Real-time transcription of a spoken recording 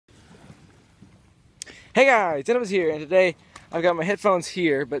Hey guys, Dennis here, and today I've got my headphones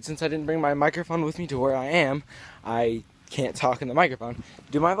here, but since I didn't bring my microphone with me to where I am, I can't talk in the microphone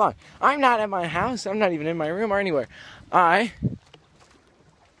to do my vlog. I'm not at my house, I'm not even in my room or anywhere. I'm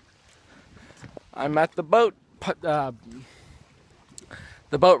at the boat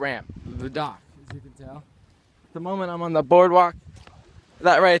ramp, the dock, as you can tell. At the moment I'm on the boardwalk.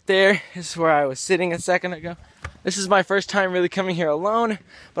 That right there is where I was sitting a second ago. This is my first time really coming here alone,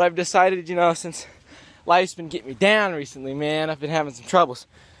 but I've decided, since life's been getting me down recently, man, I've been having some troubles.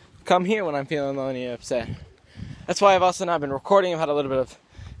 Come here when I'm feeling lonely and upset. That's why I've also not been recording. I've had a little bit of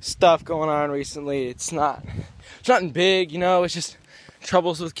stuff going on recently. It's nothing big, it's just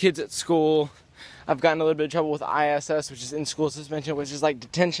troubles with kids at school. I've gotten a little bit of trouble with ISS, which is in-school suspension, which is like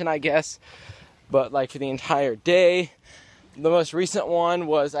detention, I guess, but like for the entire day. The most recent one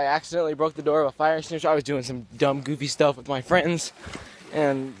was I accidentally broke the door of a fire extinguisher. I was doing some dumb, goofy stuff with my friends,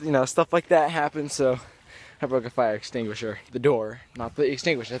 and stuff like that happened, so I broke a fire extinguisher. The door, not the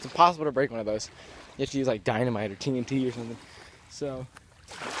extinguisher. It's impossible to break one of those. You have to use like dynamite or TNT or something. So,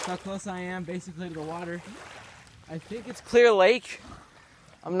 that's how close I am basically to the water. I think it's Clear Lake.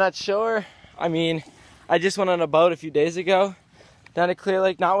 I'm not sure. I just went on a boat a few days ago down at Clear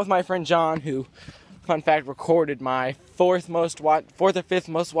Lake, not with my friend John, who, fun fact, recorded my fourth or fifth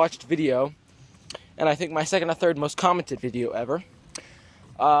most watched video, and I think my second or third most commented video ever.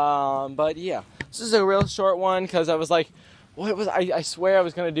 But yeah, this is a real short one because I was like, I swear I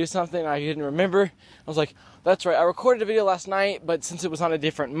was going to do something I didn't remember. I was like, that's right, I recorded a video last night, but since it was on a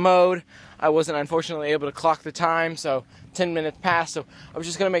different mode, I wasn't unfortunately able to clock the time, so 10 minutes passed, so I was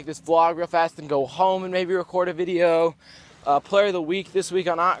just going to make this vlog real fast and go home and maybe record a video. Player of the week this week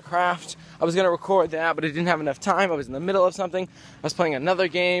on Otcraft. I was going to record that, but I didn't have enough time. I was in the middle of something. I was playing another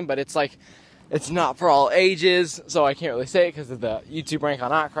game, but it's not for all ages, so I can't really say it because of the YouTube rank on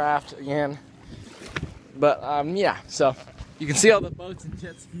Otcraft again. But, yeah, so you can see all the boats and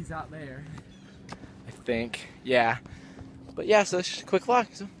jet skis out there, I think. Yeah. But yeah, so it's just a quick vlog.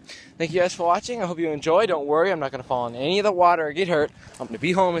 So thank you guys for watching. I hope you enjoy. Don't worry, I'm not going to fall in any of the water or get hurt. I'm going to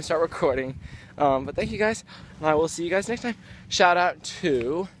be home and start recording. But thank you guys, and I will see you guys next time. Shout out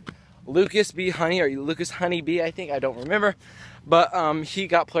to Lucas B. Honey, or Lucas Honey B, I think. I don't remember. But he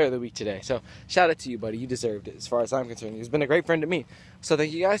got Player of the Week today. So shout out to you, buddy. You deserved it as far as I'm concerned. He's been a great friend to me. So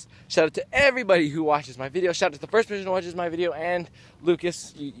thank you guys. Shout out to everybody who watches my video. Shout out to the first person who watches my video, and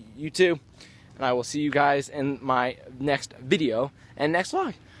Lucas, you too. And I will see you guys in my next video and next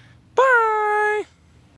vlog. Bye!